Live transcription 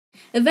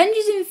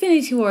Avengers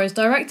Infinity War is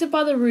directed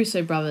by the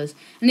Russo Brothers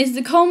and is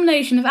the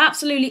culmination of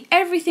absolutely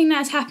everything that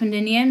has happened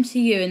in the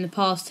MCU in the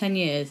past 10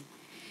 years.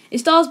 It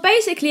stars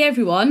basically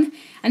everyone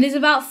and is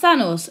about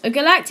Thanos, a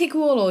galactic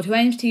warlord who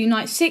aims to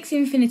unite 6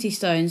 Infinity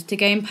Stones to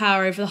gain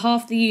power over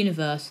half the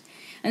universe,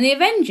 and the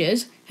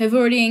Avengers, who have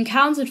already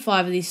encountered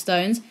 5 of these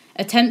stones,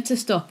 attempt to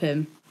stop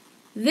him.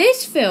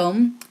 This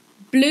film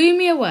blew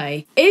me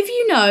away. If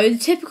you know the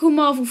typical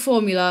Marvel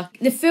formula,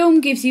 the film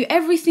gives you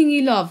everything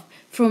you love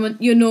from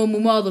your normal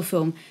Marvel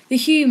film. The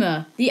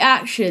humour, the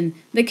action,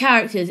 the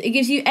characters. It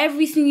gives you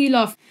everything you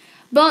love.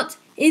 But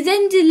it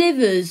then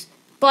delivers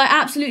by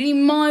absolutely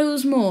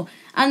miles more.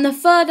 And the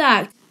third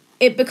act,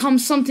 it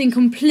becomes something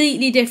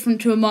completely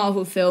different to a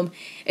Marvel film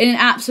in an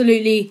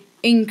absolutely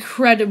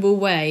incredible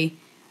way.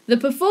 The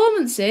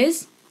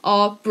performances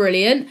are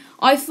brilliant.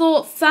 I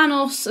thought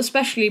Thanos,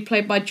 especially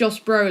played by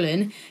Josh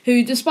Brolin,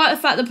 who, despite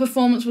the fact the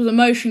performance was a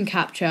motion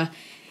capture,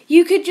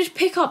 you could just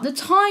pick up the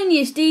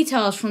tiniest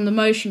details from the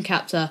motion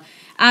capture,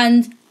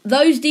 and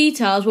those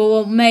details were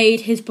what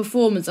made his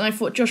performance, and I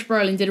thought Josh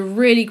Brolin did a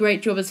really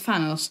great job as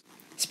Thanos.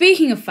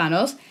 Speaking of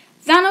Thanos,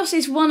 Thanos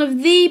is one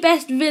of the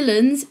best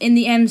villains in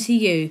the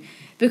MCU,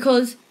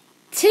 because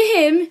to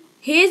him,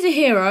 he is a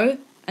hero,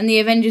 and the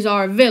Avengers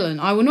are a villain.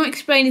 I will not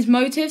explain his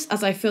motives,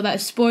 as I feel that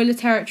is spoiler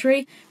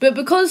territory, but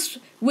because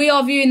we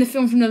are viewing the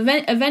film from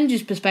the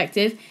Avengers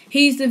perspective,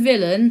 he's the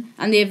villain,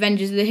 and the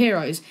Avengers are the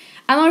heroes.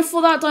 And I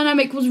thought that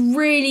dynamic was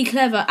really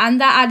clever,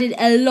 and that added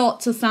a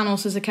lot to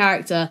Thanos as a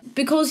character.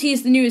 Because he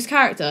is the newest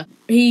character,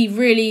 he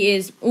really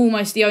is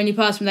almost the only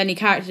person with any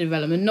character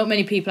development. Not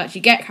many people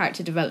actually get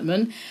character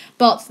development,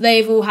 but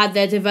they've all had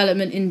their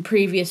development in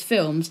previous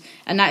films,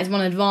 and that is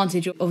one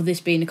advantage of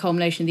this being a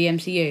culmination of the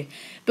MCU.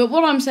 But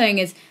what I'm saying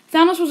is,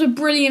 Thanos was a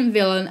brilliant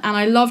villain, and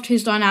I loved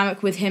his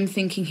dynamic with him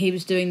thinking he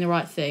was doing the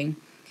right thing.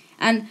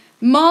 And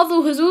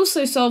Marvel has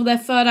also solved their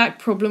third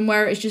act problem,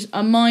 where it's just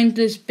a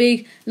mindless,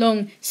 big,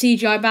 long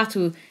CGI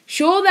battle.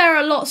 Sure, there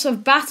are lots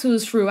of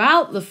battles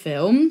throughout the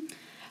film,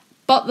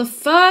 but the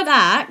third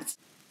act,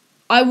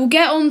 I will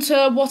get on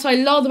to what I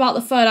loved about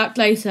the third act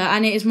later,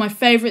 and it is my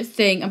favourite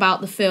thing about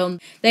the film.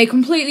 They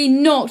completely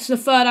knocked the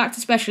third act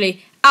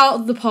especially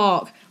out of the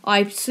park.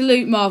 I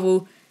salute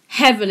Marvel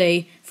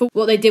heavily for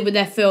what they did with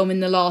their film in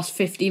the last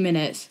 50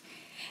 minutes.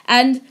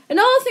 And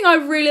another thing I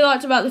really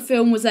liked about the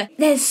film was that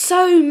there's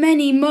so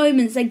many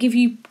moments that give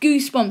you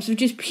goosebumps of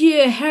just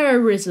pure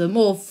heroism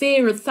or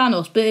fear of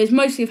Thanos, but it's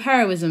mostly of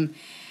heroism.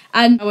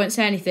 And I won't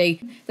say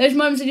anything. Those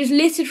moments are just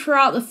littered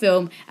throughout the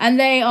film, and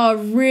they are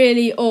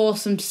really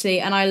awesome to see,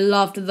 and I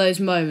loved those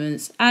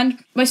moments.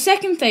 And my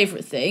second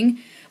favourite thing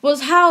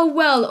was how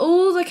well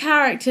all the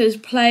characters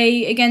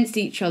play against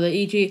each other,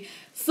 e.g.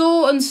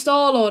 Thor and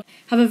Star-Lord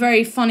have a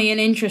very funny and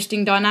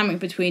interesting dynamic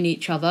between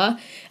each other,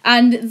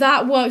 and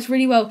that works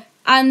really well.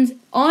 And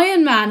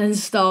Iron Man and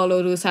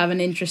Star-Lord also have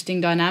an interesting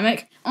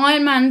dynamic.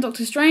 Iron Man and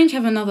Doctor Strange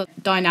have another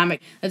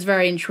dynamic that's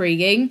very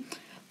intriguing.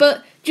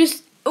 But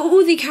just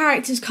all the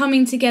characters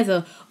coming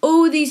together,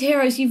 all these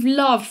heroes you've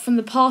loved from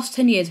the past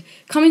 10 years,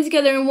 coming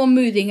together in one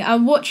movie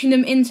and watching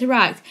them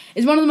interact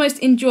is one of the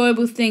most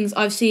enjoyable things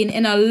I've seen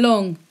in a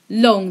long,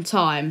 long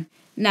time.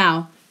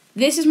 Now,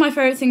 this is my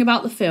favourite thing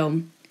about the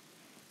film.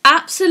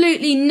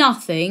 Absolutely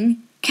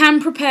nothing can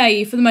prepare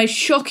you for the most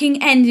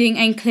shocking ending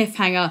and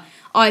cliffhanger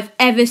I've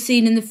ever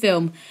seen in the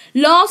film.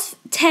 Last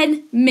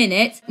 10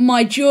 minutes,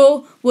 my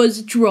jaw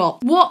was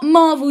dropped. What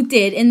Marvel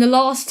did in the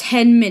last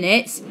 10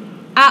 minutes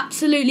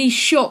absolutely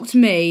shocked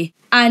me,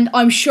 and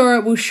I'm sure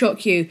it will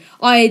shock you.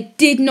 I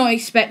did not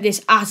expect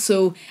this at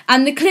all.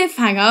 And the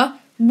cliffhanger,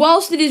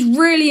 whilst it is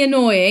really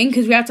annoying,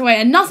 because we have to wait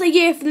another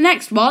year for the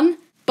next one,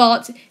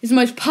 but it's the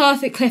most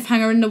perfect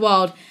cliffhanger in the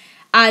world,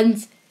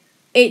 and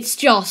it's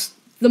just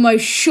the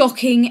most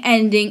shocking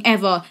ending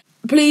ever.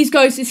 Please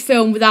go to this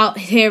film without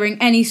hearing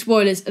any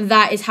spoilers.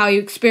 That is how you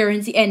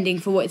experience the ending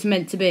for what it's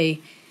meant to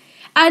be.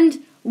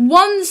 And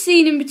one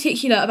scene in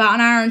particular, about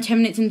an hour and 10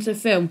 minutes into the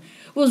film,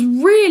 was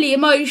really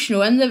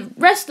emotional, and the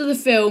rest of the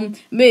film,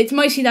 it's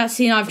mostly that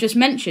scene I've just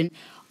mentioned.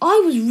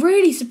 I was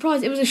really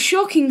surprised. It was a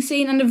shocking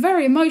scene and a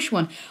very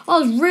emotional one. I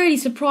was really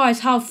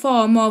surprised how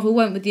far Marvel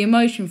went with the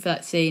emotion for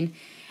that scene.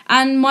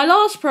 And my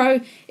last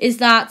pro is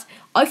that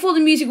I thought the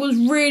music was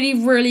really,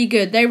 really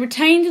good. They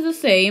retained the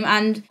theme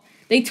and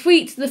they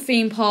tweaked the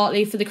theme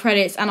partly for the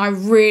credits, and I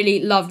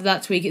really loved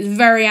that tweak. It's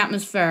very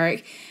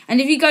atmospheric. And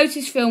if you go to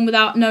this film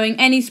without knowing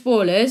any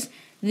spoilers,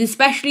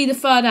 especially the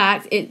third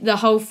act, the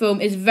whole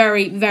film is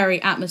very,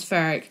 very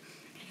atmospheric.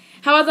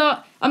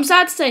 However, I'm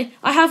sad to say,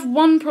 I have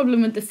one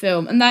problem with the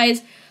film, and that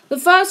is the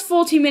first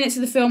 40 minutes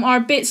of the film are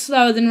a bit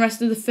slower than the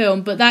rest of the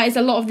film, but that is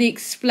a lot of the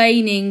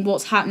explaining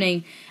what's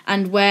happening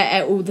and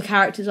where all the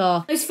characters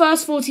are. Those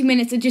first 40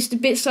 minutes are just a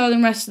bit slower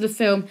than the rest of the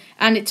film,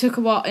 and it took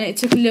a while, and it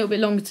took a little bit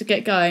longer to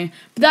get going.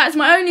 But that is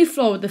my only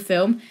flaw with the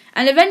film,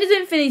 and Avengers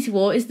Infinity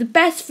War is the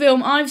best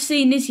film I've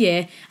seen this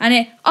year, and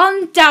it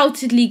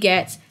undoubtedly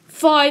gets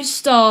 5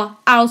 star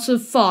out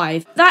of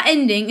 5. That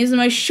ending is the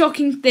most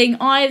shocking thing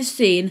I have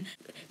seen.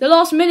 The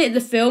last minute of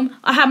the film,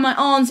 I had my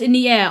arms in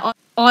the air.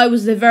 I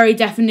was the very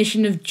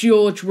definition of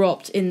jaw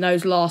dropped in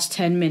those last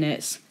 10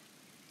 minutes.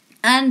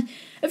 And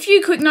a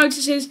few quick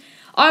notices.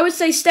 I would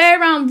say stay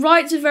around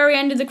right to the very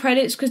end of the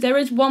credits, because there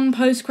is one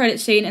post-credit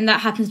scene and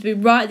that happens to be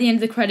right at the end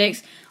of the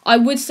credits. I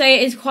would say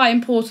it is quite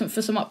important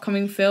for some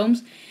upcoming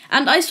films.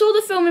 And I saw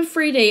the film in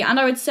 3D, and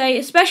I would say,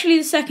 especially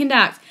the second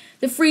act,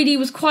 the 3D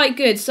was quite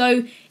good.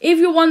 So if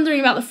you're wondering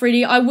about the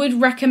 3D, I would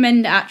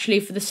recommend it actually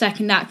for the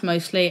second act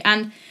mostly.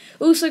 And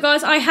also,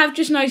 guys, I have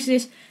just noticed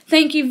this.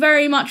 Thank you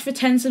very much for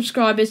 10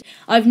 subscribers.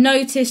 I've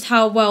noticed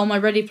how well my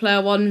Ready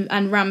Player One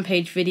and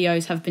Rampage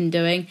videos have been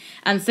doing,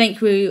 and thank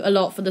you a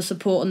lot for the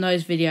support on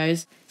those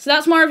videos. So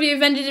that's my review of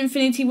Avengers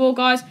Infinity War,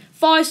 guys.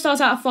 5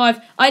 stars out of 5.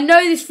 I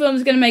know this film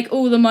is going to make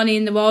all the money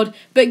in the world,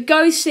 but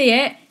go see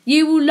it.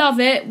 You will love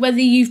it,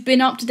 whether you've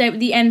been up to date with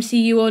the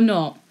MCU or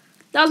not.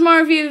 That was my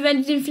review of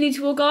Avengers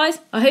Infinity War, guys.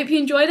 I hope you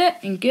enjoyed it,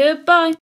 and goodbye.